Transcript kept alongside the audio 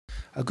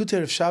A good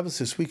Erev Shabbos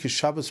this week is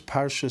Shabbos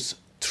Parshas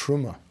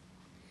Terumah.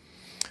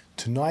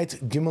 Tonight,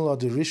 Gimel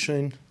Ad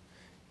Rishon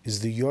is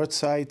the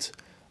yortzeit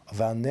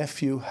of our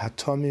nephew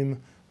Hatomim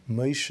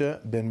Moshe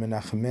ben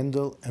Menachem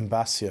Mendel and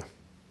Basia.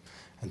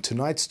 And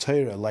tonight's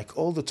Torah, like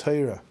all the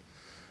Torah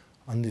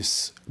on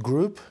this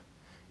group,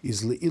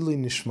 is Le'ili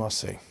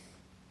Nishmasei.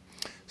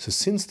 So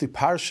since the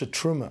Parashat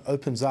Terumah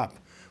opens up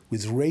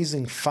with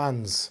raising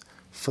funds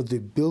for the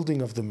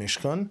building of the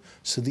Mishkan,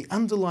 so the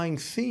underlying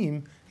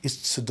theme is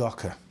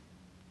tzedaka.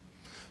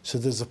 So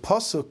there's a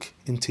pasuk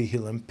in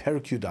Tehillim,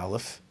 Perek Yud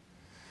Aleph,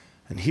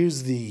 and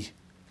here's the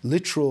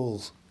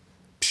literal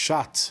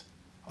pshat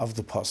of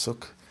the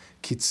pasuk: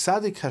 Ki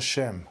tzadik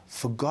Hashem,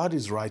 for God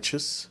is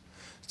righteous.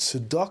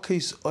 Tzedaka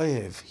is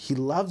ohev, He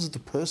loves the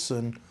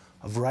person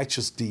of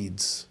righteous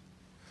deeds.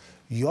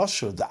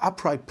 Yosher, the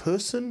upright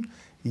person,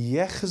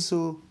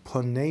 yechezu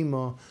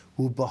ponema,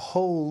 will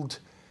behold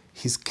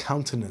his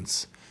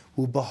countenance,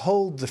 will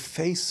behold the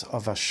face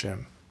of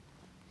Hashem.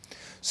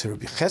 So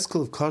Rabbi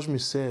Gestetner of Kashmir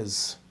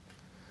says,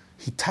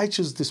 he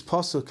teaches this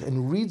pasuk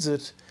and reads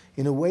it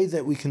in a way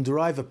that we can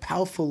derive a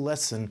powerful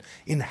lesson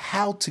in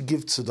how to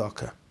give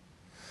tzedaka.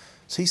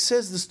 So he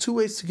says there's two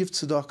ways to give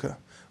tzedaka.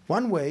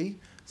 One way,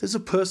 there's a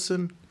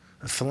person,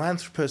 a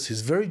philanthropist,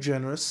 who's very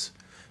generous,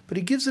 but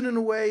he gives it in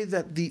a way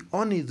that the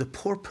oni, the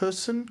poor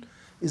person,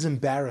 is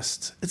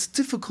embarrassed. It's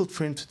difficult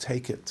for him to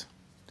take it.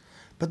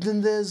 But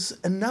then there's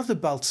another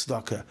Baal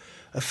tzedaka,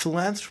 a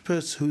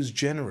philanthropist who's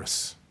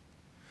generous,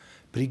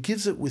 but he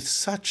gives it with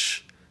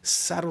such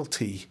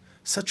subtlety,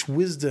 such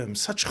wisdom,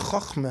 such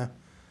chokhmah,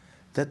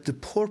 that the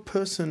poor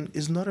person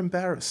is not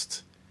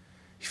embarrassed.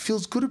 He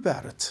feels good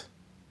about it.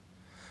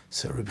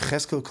 So Rabbi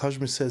Gestetner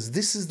Kashmir says,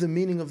 this is the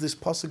meaning of this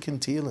pasuk in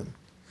Tehillim.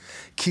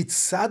 Ki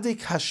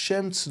tzadik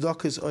Hashem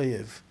tzedaka is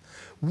oyev.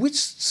 Which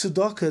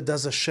tzedaka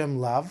does Hashem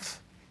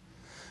love?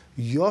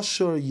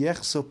 Yosher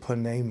yechzo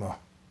ponema.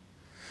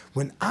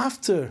 When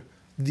after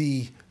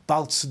the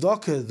Baal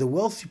tzedaka, the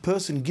wealthy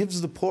person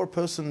gives the poor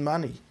person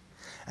money,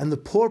 and the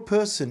poor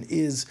person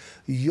is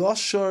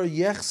Yosher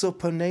Yechzo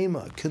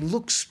Panema, can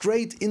look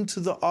straight into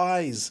the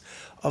eyes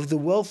of the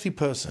wealthy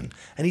person,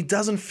 and he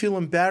doesn't feel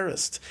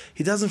embarrassed.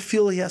 He doesn't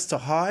feel he has to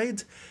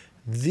hide.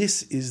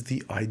 This is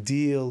the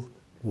ideal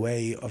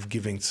way of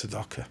giving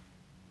tzedakah.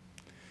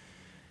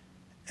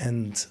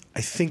 And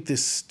I think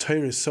this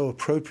Torah is so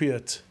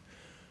appropriate.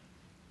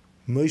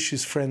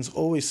 Moshe's friends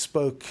always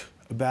spoke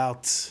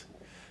about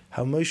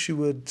how Moshe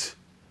would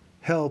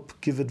help,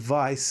 give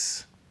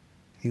advice.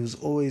 He was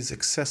always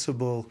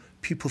accessible.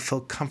 People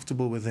felt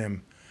comfortable with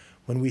him.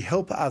 When we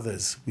help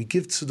others, we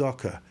give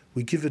tzedakah,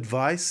 we give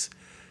advice,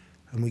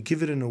 and we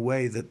give it in a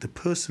way that the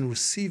person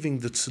receiving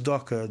the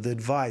tzedakah, the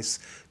advice,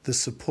 the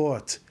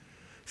support,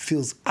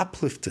 feels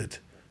uplifted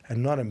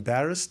and not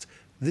embarrassed.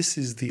 This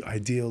is the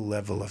ideal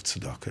level of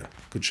tzedakah.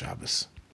 Good Shabbos.